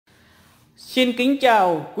Xin kính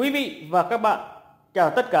chào quý vị và các bạn. Chào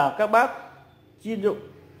tất cả các bác chuyên dụng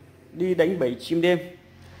đi đánh bẫy chim đêm.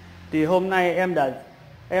 Thì hôm nay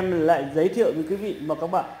em lại giới thiệu với quý vị và các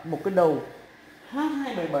bạn một cái đầu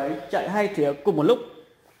H277 chạy 2 thìa cùng một lúc.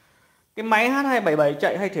 Cái máy H277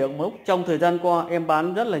 chạy 2 thìa cùng một lúc trong thời gian qua em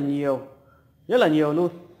bán rất là nhiều luôn.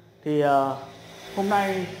 Thì hôm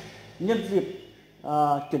nay nhân dịp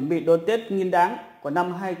chuẩn bị đón Tết Nguyên Đán của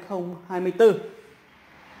năm 2024,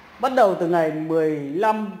 bắt đầu từ ngày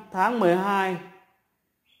 15 tháng 12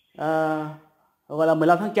 gọi là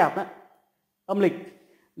 15 tháng Chạp đó, âm lịch,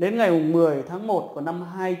 đến ngày 10 tháng 1 của năm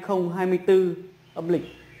 2024 âm lịch.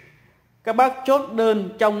 Các bác chốt đơn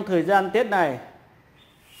trong thời gian Tết này.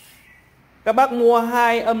 Các bác mua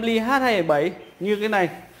 2 amly H277 như cái này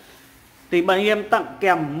thì bạn em tặng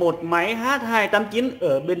kèm một máy H289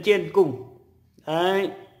 ở bên trên cùng. Đấy.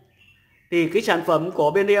 Thì cái sản phẩm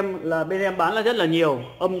của bên em bán là rất là nhiều,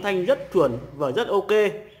 âm thanh rất chuẩn và rất ok.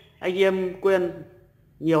 Anh em quên,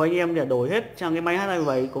 nhiều anh em để đổi hết sang cái máy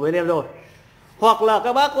H277 của bên em rồi. Hoặc là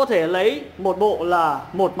các bác có thể lấy một bộ là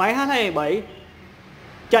một máy H277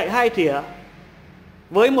 chạy 2 thìa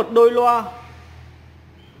với một đôi loa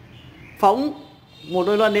phóng, một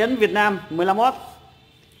đôi loa nén Việt Nam 15W.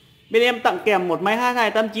 Bên em tặng kèm một máy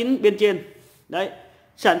H289 bên trên. Đấy,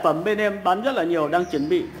 sản phẩm bên em bán rất là nhiều, đang chuẩn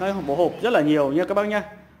bị cái bộ hộp rất là nhiều nha các bác nhá.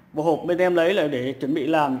 Bộ hộp bên em lấy là để chuẩn bị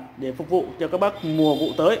làm để phục vụ cho các bác mùa vụ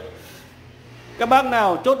tới. Các bác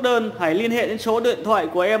nào chốt đơn hãy liên hệ đến số điện thoại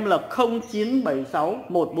của em là 0976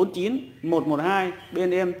 149 112.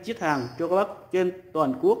 Bên em ship hàng cho các bác trên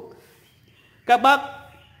toàn quốc. Các bác,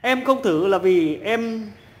 em không thử là vì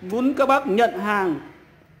em muốn các bác nhận hàng.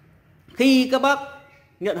 Khi các bác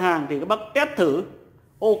nhận hàng thì các bác test thử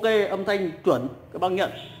ok, âm thanh chuẩn, các bác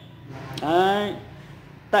nhận. Đấy.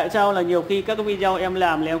 Tại sao là nhiều khi các cái video em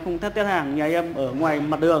làm là em không test hàng, nhà em ở ngoài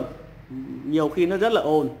mặt đường nhiều khi nó rất là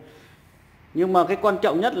ồn. Nhưng mà cái quan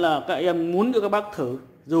trọng nhất là các em muốn cho các bác thử,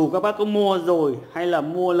 dù các bác có mua rồi hay là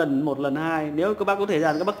mua lần 1 lần 2, nếu các bác có thời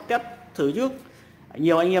gian các bác test thử trước.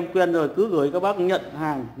 Nhiều anh em quen rồi cứ gửi các bác nhận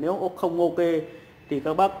hàng, nếu không ok thì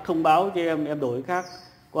các bác thông báo cho em đổi khác.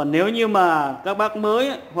 Còn nếu như mà các bác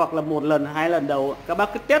mới hoặc là 1 lần 2 lần đầu, các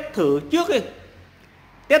bác cứ test thử trước đi.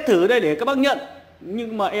 Test thử đây để các bác nhận.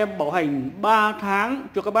 Nhưng mà em bảo hành 3 tháng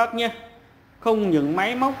cho các bác nhé. Không những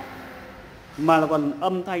máy móc mà là còn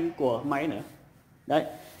âm thanh của máy nữa. Đấy.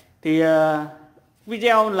 Thì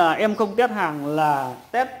video là em không test hàng, là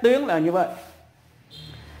test tiếng là như vậy.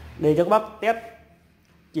 Để cho các bác test,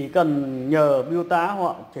 chỉ cần nhờ bưu tá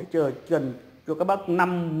họ chỉ cần cho các bác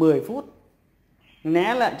 5-10 phút,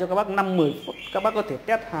 né lại cho các bác 5-10 phút, các bác có thể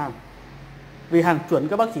test hàng. Vì hàng chuẩn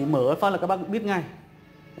các bác chỉ mở phát là các bác biết ngay.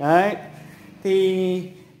 Đấy. Thì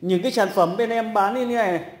những cái sản phẩm bên em bán như thế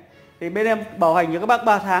này thì bên em bảo hành cho các bác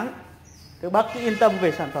 3 tháng. Các bác cứ yên tâm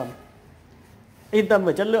về sản phẩm, yên tâm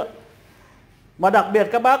về chất lượng. Mà đặc biệt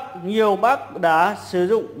các bác, nhiều bác đã sử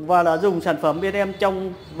dụng và đã dùng sản phẩm bên em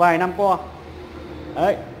trong vài năm qua.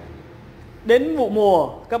 Đấy. Đến vụ mùa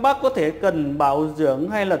các bác có thể cần bảo dưỡng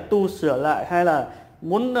hay là tu sửa lại, hay là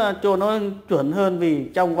muốn cho nó chuẩn hơn vì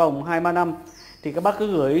trong vòng 2-3 năm thì các bác cứ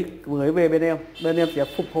gửi về bên em. Bên em sẽ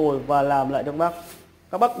phục hồi và làm lại cho các bác.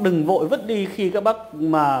 Các bác đừng vội vứt đi khi các bác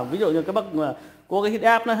mà ví dụ như các bác mà có cái huyết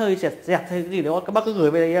áp nó hơi xẹt hay gì đó, các bác cứ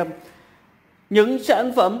gửi về em. Những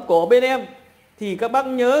sản phẩm của bên em thì các bác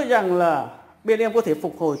nhớ rằng là bên em có thể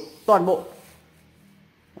phục hồi toàn bộ.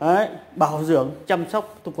 Đấy, bảo dưỡng, chăm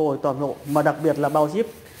sóc, phục hồi toàn bộ, mà đặc biệt là bao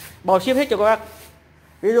ship hết cho các bác.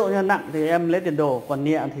 Ví dụ như nặng thì em lấy tiền đồ, còn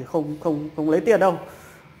nhẹ thì không lấy tiền đâu.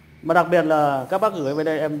 Mà đặc biệt là các bác gửi về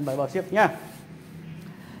đây em phải bao ship nhá.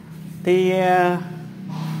 Thì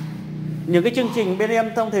những cái chương trình bên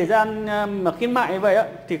em trong thời gian mà khuyến mại như vậy á,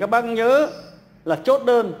 thì các bác nhớ là chốt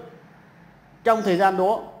đơn trong thời gian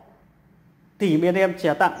đó thì bên em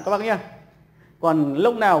sẽ tặng các bác nhá. Còn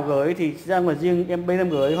lúc nào gửi thì ra ngoài riêng bên em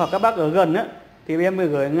gửi, hoặc các bác ở gần á thì bên em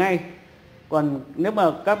gửi ngay. Còn nếu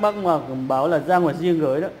mà các bác mà bảo là ra ngoài riêng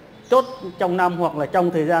gửi đó, chốt trong năm hoặc là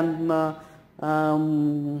trong thời gian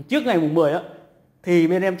trước ngày mùng 10 á, thì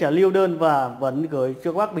bên em sẽ lưu đơn và vẫn gửi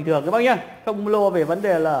cho các bác bình thường các bác nhá. Không lo về vấn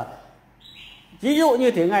đề là ví dụ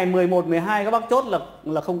như thế ngày 11, 12 các bác chốt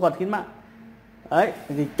là không còn khuyến mại. Đấy,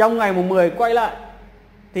 thì trong ngày mùng 10 quay lại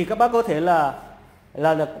thì các bác có thể là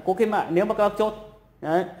có khuyến mại nếu mà các bác chốt.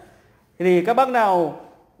 Đấy. Thì các bác nào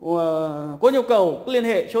có nhu cầu cứ liên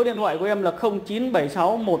hệ số điện thoại của em là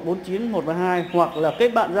 0976 149 112, hoặc là kết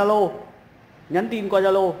bạn Zalo, nhắn tin qua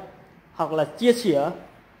Zalo, hoặc là chia sẻ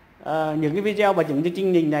những cái video và những chương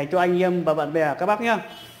trình này cho anh em và bạn bè các bác nhá.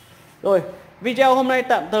 Rồi, video hôm nay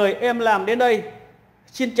tạm thời em làm đến đây.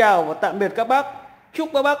 Xin chào và tạm biệt các bác. Chúc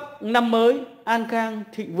các bác năm mới an khang,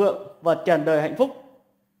 thịnh vượng và tràn đầy hạnh phúc.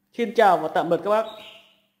 Xin chào và tạm biệt các bác.